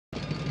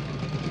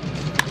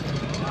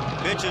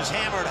Pitch is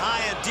hammered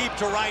high and deep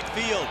to right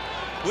field.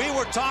 We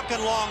were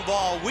talking long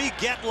ball. We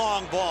get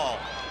long ball.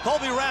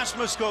 Colby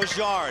Rasmus goes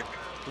yard.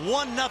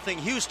 1-0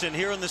 Houston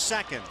here in the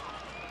second.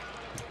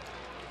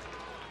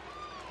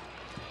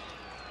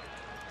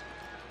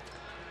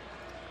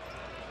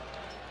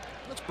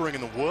 Let's bring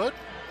in the wood.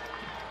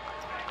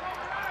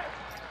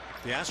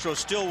 The Astros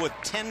still with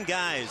 10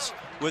 guys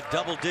with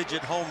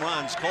double-digit home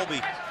runs.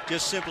 Colby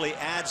just simply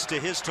adds to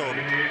his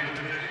total.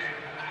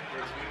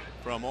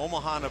 From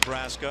Omaha,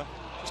 Nebraska,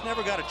 he's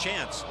never got a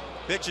chance.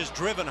 Pitch is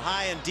driven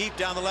high and deep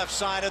down the left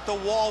side at the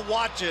wall.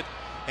 Watch it.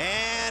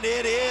 And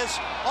it is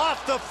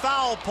off the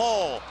foul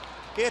pole.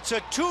 It's a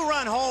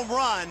 2-run home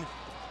run.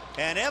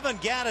 And Evan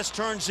Gattis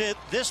turns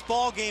this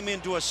ball game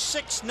into a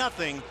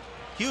 6-0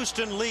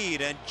 Houston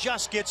lead and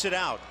just gets it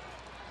out.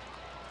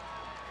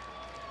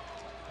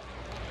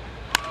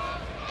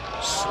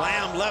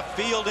 Slam left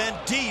field and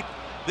deep.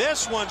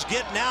 This one's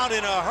getting out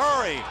in a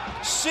hurry.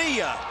 See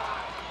ya.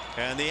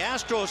 And the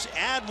Astros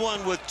add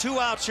one with 2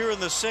 outs here in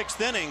the 6th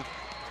inning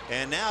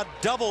and now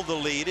double the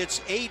lead.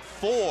 It's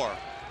 8-4.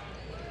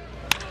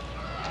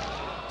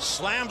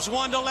 Slams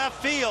one to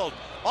left field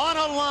on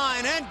a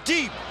line and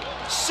deep.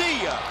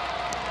 See ya.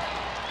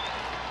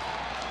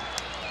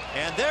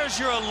 And there's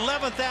your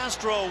 11th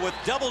Astro with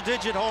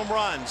double-digit home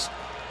runs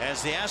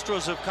as the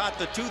Astros have caught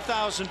the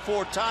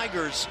 2004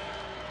 Tigers.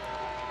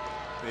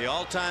 The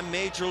all-time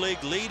major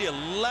league lead.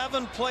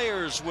 11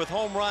 players with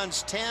home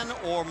runs 10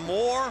 or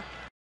more.